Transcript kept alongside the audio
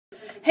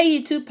Hey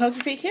YouTube,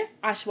 PokeFreak here.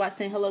 Ashwa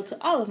saying hello to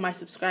all of my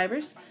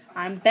subscribers.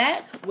 I'm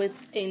back with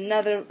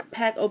another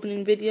pack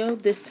opening video.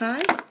 This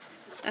time,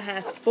 I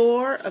have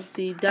 4 of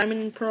the Diamond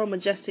and Pearl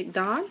Majestic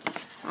Dawn.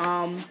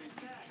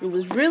 It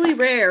was really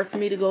rare for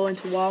me to go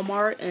into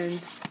Walmart and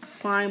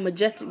find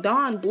Majestic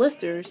Dawn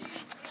blisters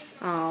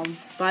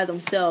by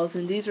themselves,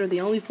 and these were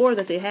the only 4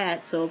 that they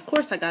had. So of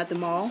course I got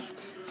them all.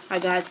 I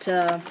got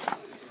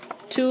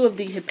 2 of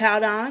the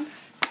Hippowdon,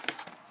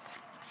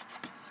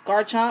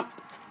 Garchomp,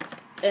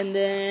 and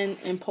then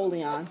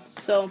Empoleon.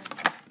 So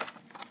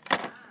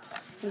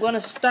I'm going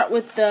to start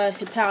with the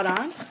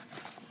Hippowdon.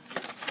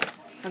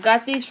 I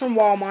got these from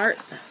Walmart,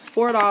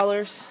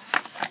 $4.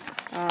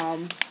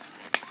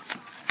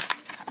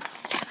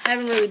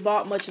 Haven't really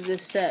bought much of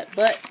this set,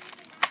 but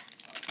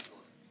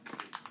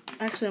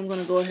actually I'm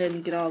going to go ahead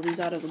and get all these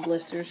out of the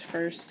blisters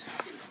first.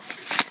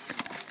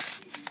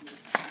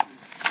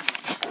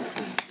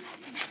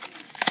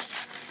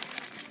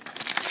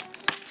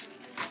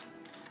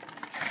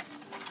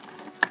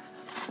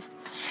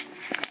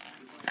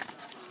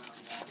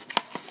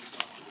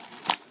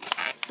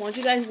 I want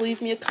you guys to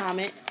leave me a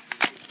comment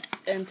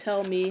and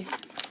tell me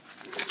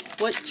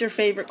what your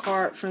favorite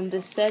card from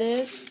this set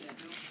is,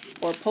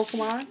 or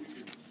Pokemon,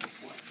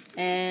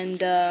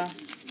 and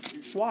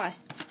why.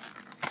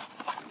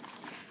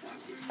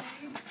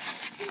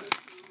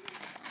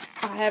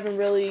 I haven't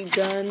really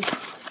done...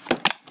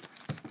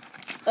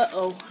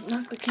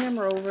 knocked the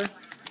camera over.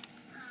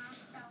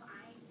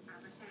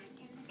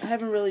 I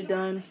haven't really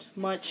done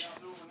much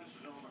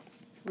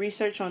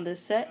research on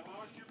this set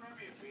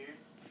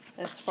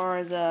as far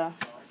as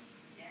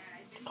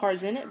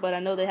cards in it, but I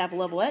know they have a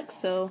level X,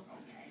 so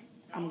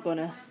I'm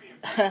gonna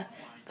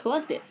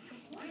collect it.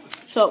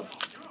 So,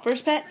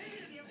 first pack,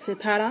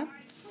 Hippowdon.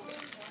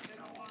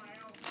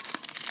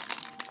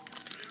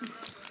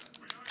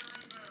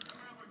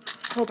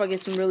 Hope I get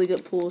some really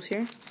good pulls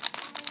here.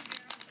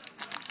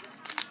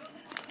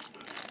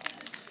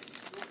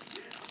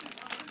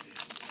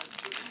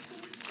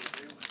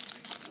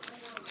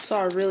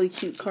 Saw a really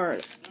cute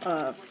card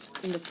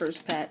in the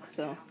first pack,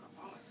 so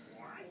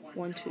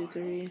 1, 2,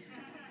 3,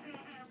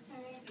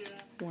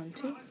 1,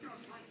 2.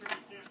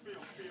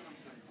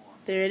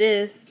 There it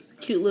is.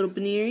 Cute little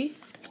Baneri,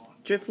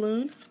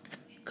 Drifloon,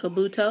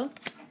 Kabuto,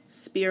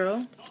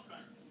 Spearow,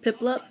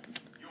 Piplup,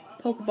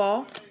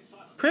 Pokeball,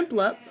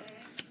 Primplup,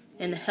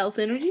 and Health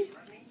Energy.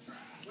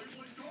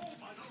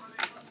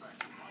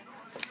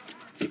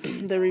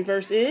 The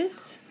reverse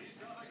is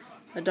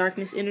a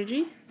Darkness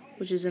Energy,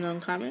 which is an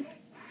uncommon.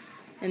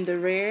 And the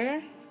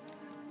rare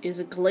is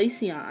a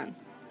Glaceon.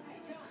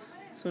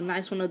 So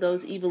nice one of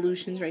those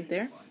evolutions right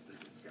there.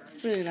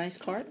 Really nice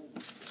card.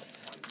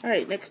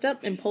 Alright, next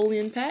up,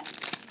 Empoleon pack.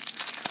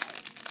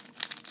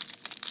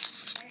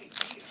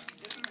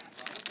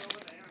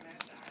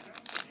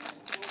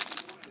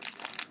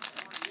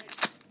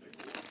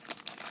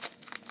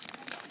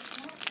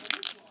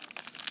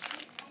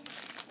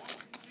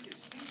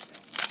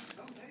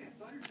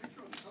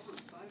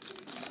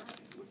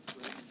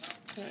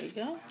 There you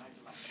go.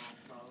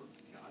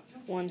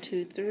 1,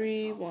 2,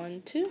 3,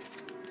 1, 2.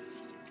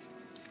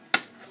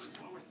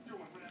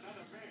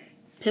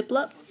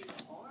 Piplup,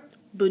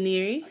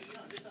 Baneri,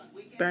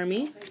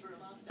 Burmy,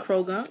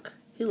 Krogunk.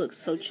 He looks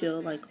so chill.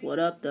 Like, what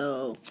up,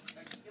 though?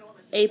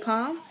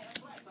 Apom,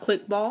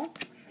 Quick Ball,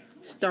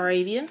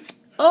 Staravia.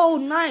 Oh,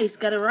 nice.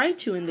 Got a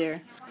Raichu in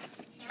there.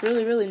 It's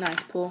really, really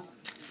nice pull.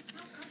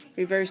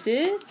 Reverse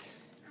is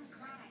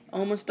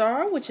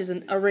Omastar, which is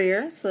a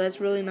rare, so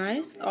that's really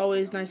nice.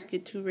 Always nice to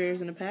get 2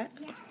 rares in a pack.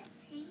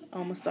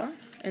 Omastar.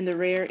 And the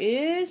rare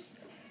is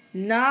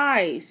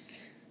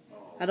nice.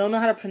 I don't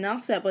know how to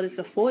pronounce that, but it's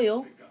a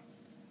foil.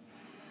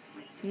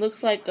 It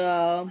looks like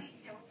the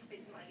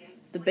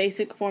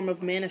basic form of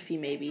Manaphy,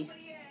 maybe.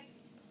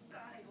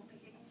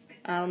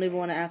 I don't even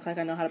want to act like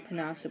I know how to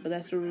pronounce it, but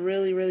that's a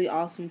really, really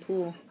awesome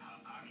pull.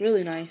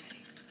 Really nice.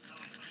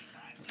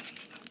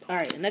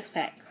 Alright, the next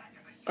pack.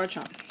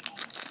 Garchomp.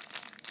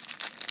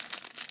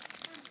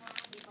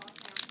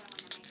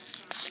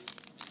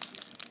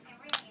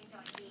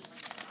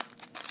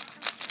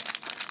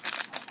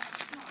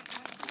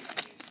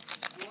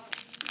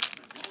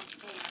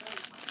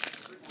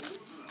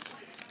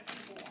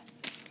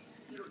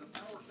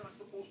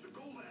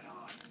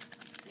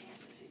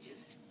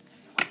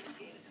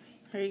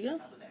 There you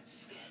go.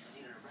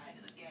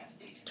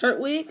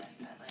 Turtwig,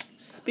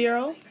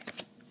 Spearow,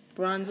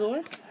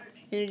 Bronzor,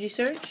 Energy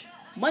Search,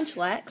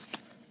 Munchlax,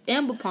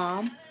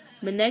 Ambipom,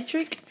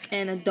 Manectric,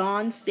 and a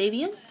Dawn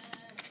Stadium.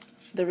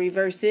 The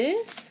reverse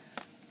is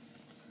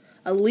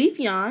a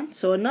Leafeon,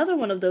 so another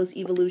one of those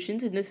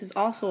evolutions, and this is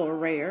also a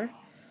rare.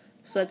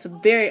 So that's a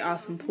very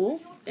awesome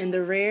pull. And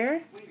the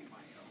rare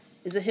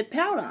is a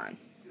Hippowdon.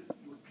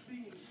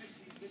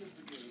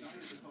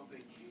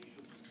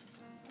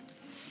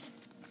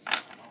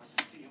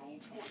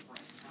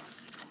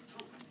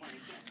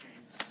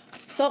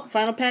 So,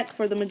 final pack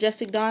for the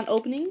Majestic Dawn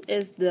opening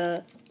is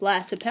the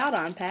last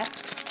Hippowdon pack.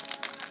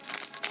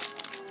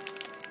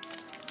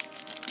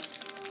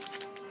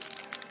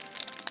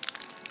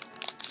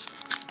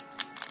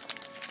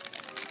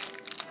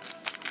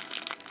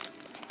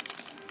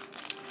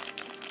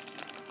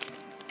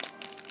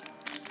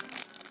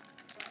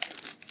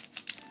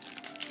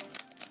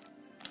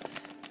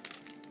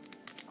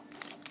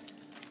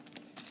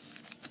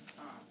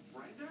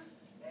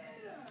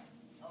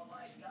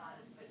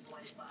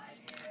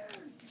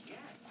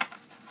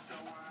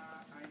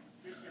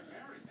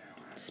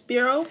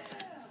 Spearow,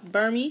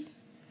 Burmy,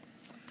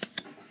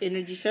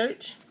 Energy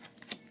Search,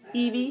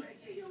 Eevee,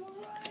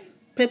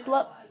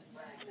 Piplup,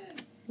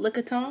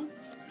 Lickitung,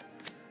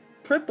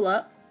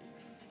 Piplup,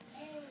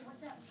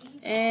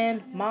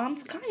 and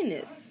Mom's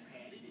Kindness.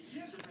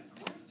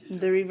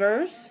 The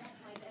reverse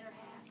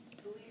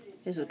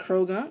is a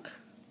Krogunk,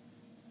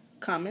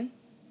 common.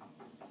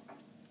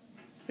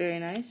 Very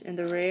nice. And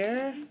the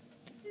rare,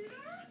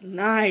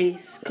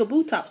 nice,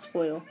 Kabutops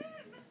foil.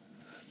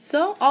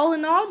 So, all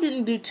in all,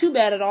 didn't do too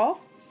bad at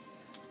all.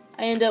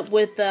 I end up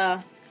with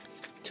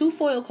 2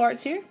 foil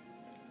cards here.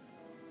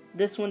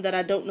 This one that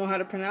I don't know how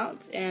to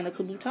pronounce, and a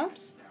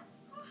Kabutops.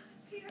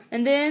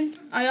 And then,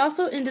 I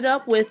also ended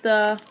up with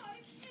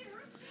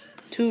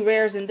 2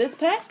 rares in this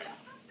pack.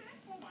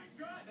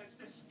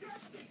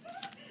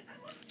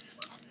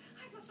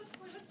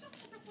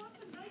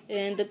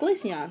 And the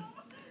Glaceon.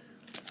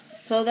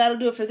 So that'll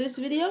do it for this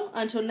video.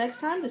 Until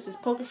next time, this is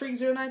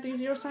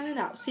PokeFreak0930 signing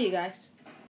out. See you guys.